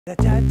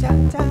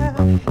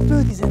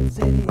Smoothies in the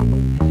city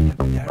with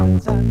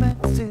Darren, Simon,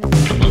 and Susie.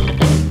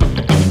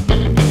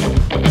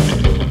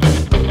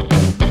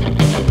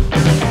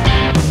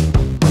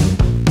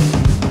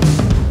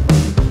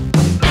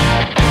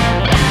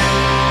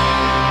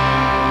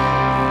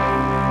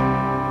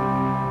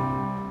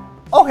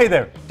 Oh, hey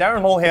there,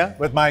 Darren Hall here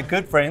with my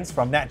good friends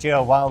from Nat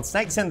Geo Wild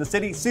Snakes in the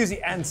City,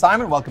 Susie and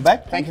Simon. Welcome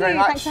back. Thank you very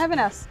much. Thanks for having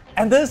us.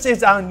 And this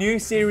is our new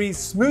series,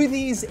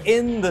 Smoothies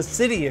in the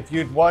City. If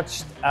you'd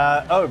watched,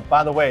 oh,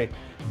 by the way,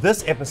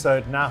 this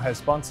episode now has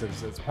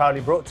sponsors. It's proudly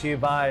brought to you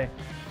by...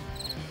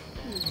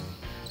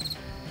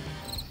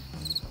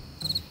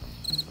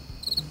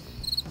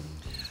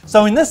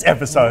 So in this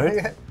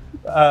episode,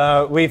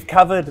 we've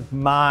covered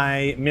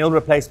my meal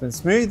replacement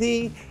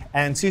smoothie,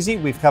 and Susie,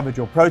 we've covered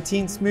your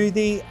protein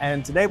smoothie,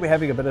 and today we're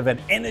having a bit of an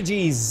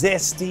energy,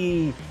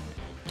 zesty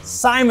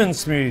Simon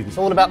smoothie. It's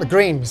all about the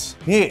greens.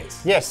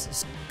 Yes. Yes,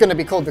 it's going to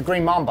be called the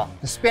Green Mamba.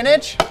 The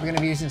spinach, we're going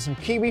to be using some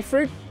kiwi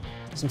fruit,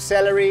 some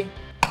celery,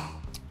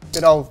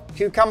 good old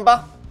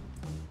cucumber,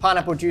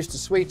 pineapple juice to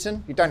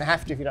sweeten. You don't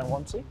have to if you don't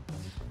want to.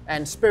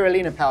 And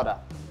spirulina powder,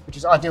 which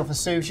is ideal for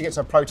Sue. She gets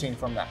her protein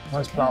from that.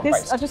 It's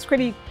plant-based. I'll just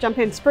quickly jump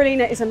in.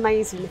 Spirulina is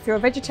amazing. If you're a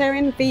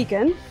vegetarian,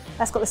 vegan,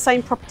 that's got the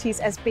same properties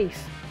as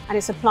beef. And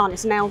it's a plant,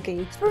 it's an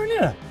algae.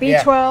 Spirulina.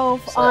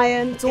 B12, So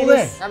iron. it's all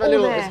there. Have a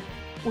little,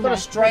 it's got a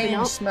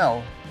strange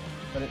smell,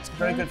 but it's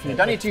very good for you.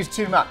 Don't need to use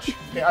too much. A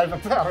bit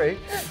overpowering.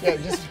 Yeah,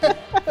 just put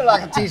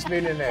like a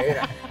teaspoon in there, you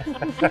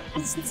know.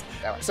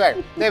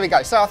 So, there we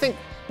go. So I think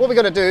what we're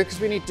going to do, because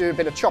we need to do a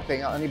bit of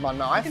chopping, I need my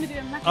knife.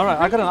 All right,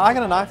 I got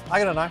a knife.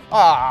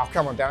 Ah,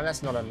 come on, Darren,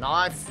 that's not a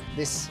knife.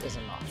 This is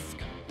a knife.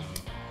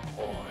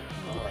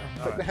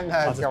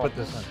 I'll just put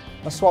this in.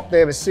 I'll swap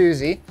there with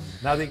Susie.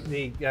 Now,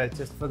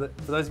 just for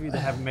those of you that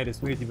haven't made a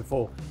smoothie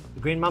before, the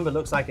Green Mamba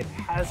looks like it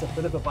has a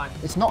bit of a bite.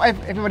 It's not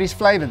everybody's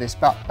flavour, this,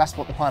 but that's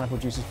what the pineapple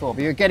juice is for.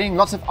 But you're getting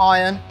lots of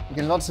iron, you're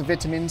getting lots of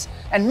vitamins,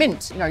 and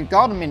mint. You know,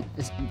 garden mint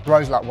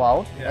grows like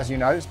wild, as you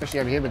know, especially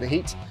over here with the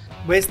heat.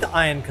 Where's the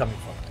iron coming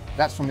from?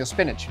 That's from your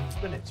spinach.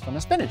 Spinach. From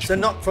the spinach. So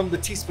not from the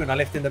teaspoon I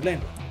left in the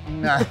blender?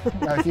 No,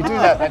 if you do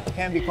that, that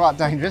can be quite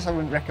dangerous. I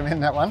wouldn't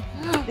recommend that one.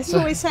 This is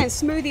what we're saying,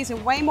 smoothies are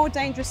way more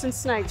dangerous than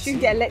snakes. You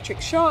can get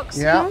electric shocks,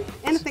 you know,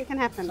 anything can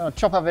happen. So I'll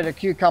chop up a bit of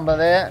cucumber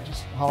there,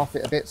 just half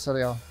it a bit so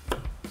the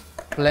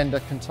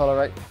blender can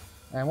tolerate.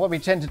 And what we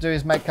tend to do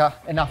is make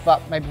enough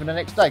up maybe for the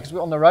next day, because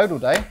we're on the road all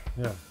day.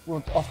 Yeah.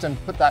 We'll often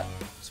put that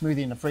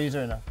smoothie in the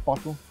freezer in a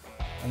bottle,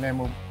 and then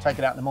we'll take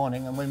it out in the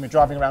morning. And when we're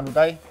driving around all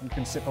day, you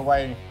can sip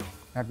away and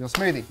have your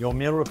smoothie. Your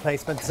meal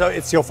replacement. So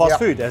it's your fast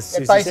food, as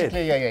Susie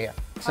basically, said. yeah.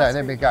 So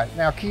there we go.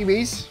 Now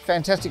kiwis,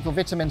 fantastic for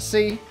vitamin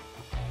C.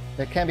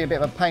 They can be a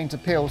bit of a pain to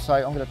peel, so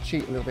I'm going to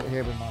cheat a little bit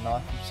here with my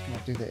knife. I'm just going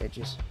to do the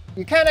edges.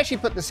 You can actually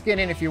put the skin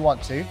in if you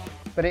want to,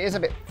 but it is a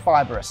bit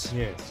fibrous.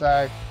 Yes.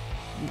 So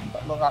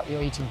look like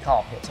you're eating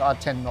carpet. So I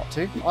tend not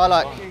to. I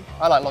like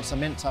lots of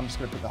mint, so I'm just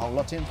going to put the whole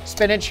lot in.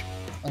 Spinach,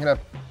 I'm going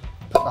to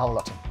put the whole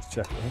lot in. Let's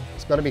check it.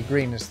 It's got to be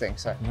green, this thing.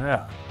 So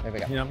yeah, there we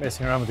go. You're not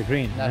messing around with the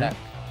green. No.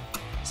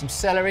 Some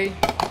celery.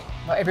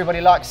 Not everybody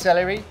likes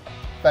celery,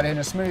 but in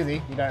a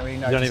smoothie, you don't really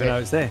notice it. You don't even know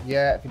it's there.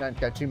 Yeah, if you don't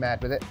go too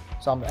mad with it.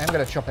 So I'm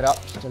going to chop it up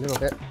just a little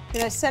bit. You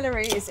know,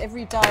 celery is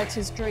every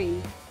dieter's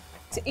dream.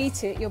 To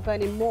eat it, you're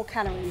burning more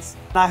calories.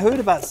 I heard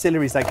about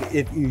celery, it's like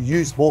if you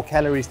use more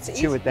calories to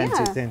chew it than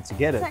to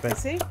get it.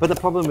 But the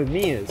problem with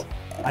me is,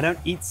 I don't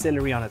eat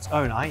celery on its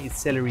own. I eat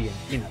celery and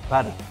peanut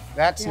butter.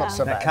 That's not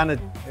so bad. That kind of...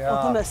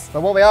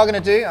 But what we are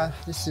going to do,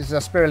 this is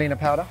spirulina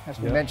powder, as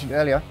we mentioned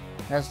earlier.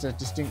 It has the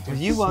distinctive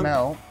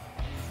smell.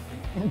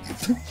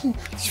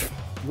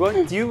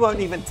 You won't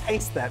even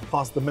taste that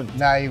past the mint.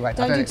 No, you won't.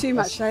 Don't do too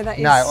much, though. That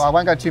is... No, I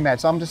won't go too mad.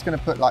 So I'm just going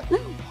to put like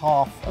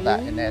half of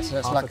that in there. So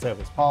that's like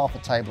half a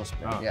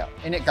tablespoon. Oh. Yeah,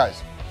 in it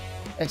goes.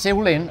 It's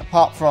all in,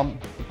 apart from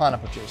the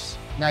pineapple juice.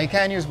 Now you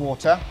can use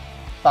water,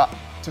 but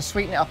to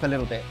sweeten it up a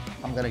little bit,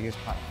 I'm going to use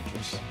pineapple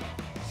juice.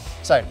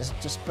 So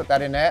just put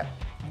that in there.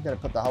 I'm going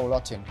to put the whole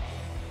lot in.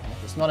 And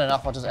if it's not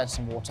enough, I'll just add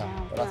some water.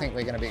 But I think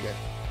we're going to be good.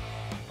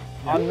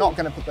 I'm not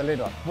going to put the lid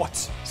on. What?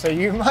 So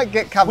you might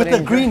get covered with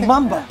the Green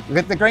Mamba.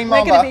 With the Green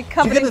Mamba. We're going to be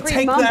covered You're in going to Green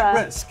take Mamba.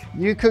 that risk.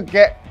 You could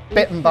get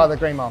bitten by the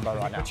Green Mamba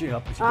right now. Put you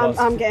up.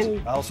 I'm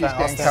getting... She's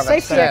getting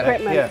covered. Safety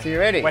equipment. Yeah. So you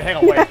ready? Wait, hang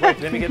on, wait.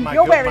 Let me get my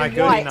You're wearing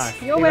my white.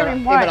 knife. You're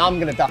wearing white. Even I'm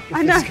going to duck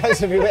if this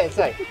goes everywhere.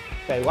 So,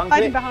 okay, one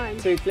clip, behind.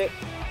 two clip.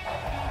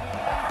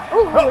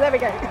 Oh, there we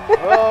go.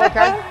 Oh,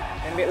 okay.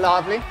 And a bit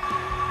lively.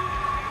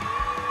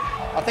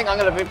 I think I'm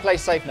going to play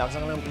safe now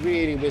because I'm going to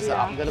really whiz that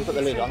up. I'm going to put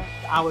the lid on.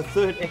 Our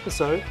third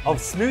episode of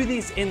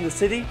Smoothies in the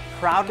City,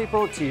 proudly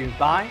brought to you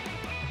by...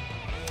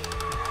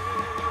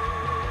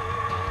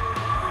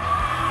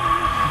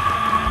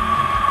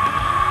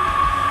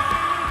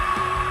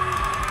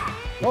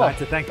 We'd like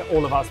to thank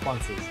all of our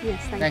sponsors.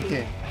 Yes, thank you.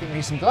 I think we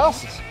need some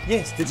glasses.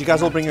 Yes, did you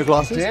guys all bring your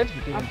glasses? We did.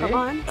 I've got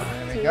mine.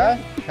 There we go.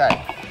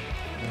 Okay.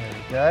 There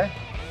we go.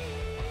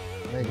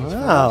 Ladies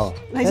wow,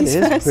 Ladies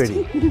that is first.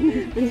 pretty.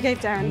 And you gave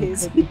Darren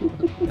his.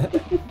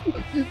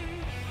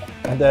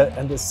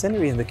 And the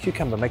celery and the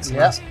cucumber makes a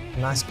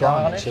nice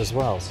garnish as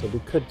well. So we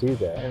could do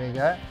that. There we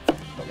go.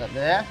 Put that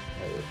there.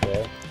 There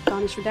we go.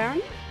 Garnish for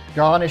Darren.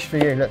 Garnish for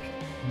you. Look,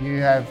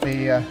 you have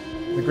the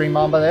green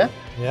mamba there.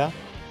 Yeah.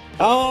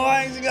 Oh,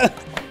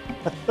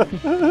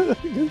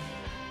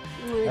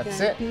 That's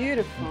it.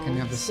 Beautiful. You can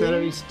have the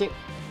celery stick.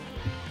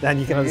 Then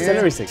you can have the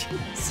celery stick.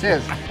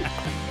 Cheers.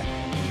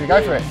 Should we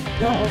go for it?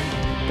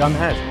 Gun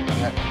ahead.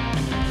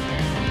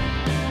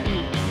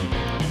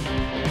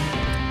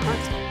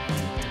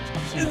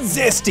 It's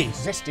zesty.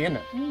 Zesty, isn't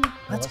it?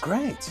 That's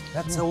great.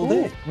 That's all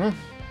there.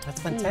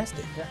 That's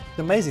fantastic. Yeah. It's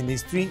amazing.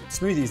 These 3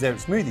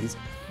 smoothies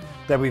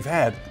that we've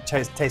had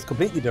taste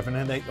completely different,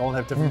 and they all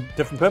have different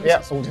purposes.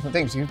 Yeah, all different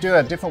things. You can do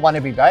a different one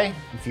every day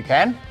if you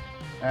can.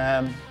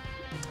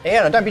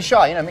 Yeah, no, don't be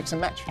shy. Mix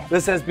and match.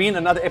 This has been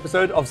another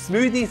episode of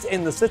Smoothies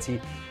in the City.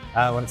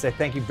 I want to say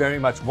thank you very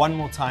much one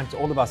more time to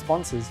all of our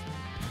sponsors.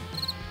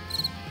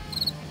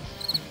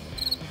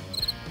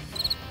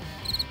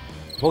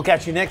 We'll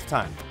catch you next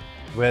time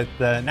with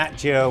Nat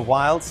Geo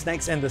Wild,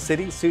 Snakes in the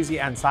City, Susie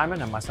and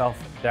Simon, and myself,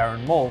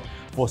 Darren Moore,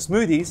 for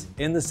Smoothies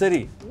in the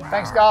City.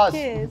 Thanks, guys.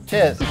 Cheers.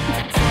 Cheers.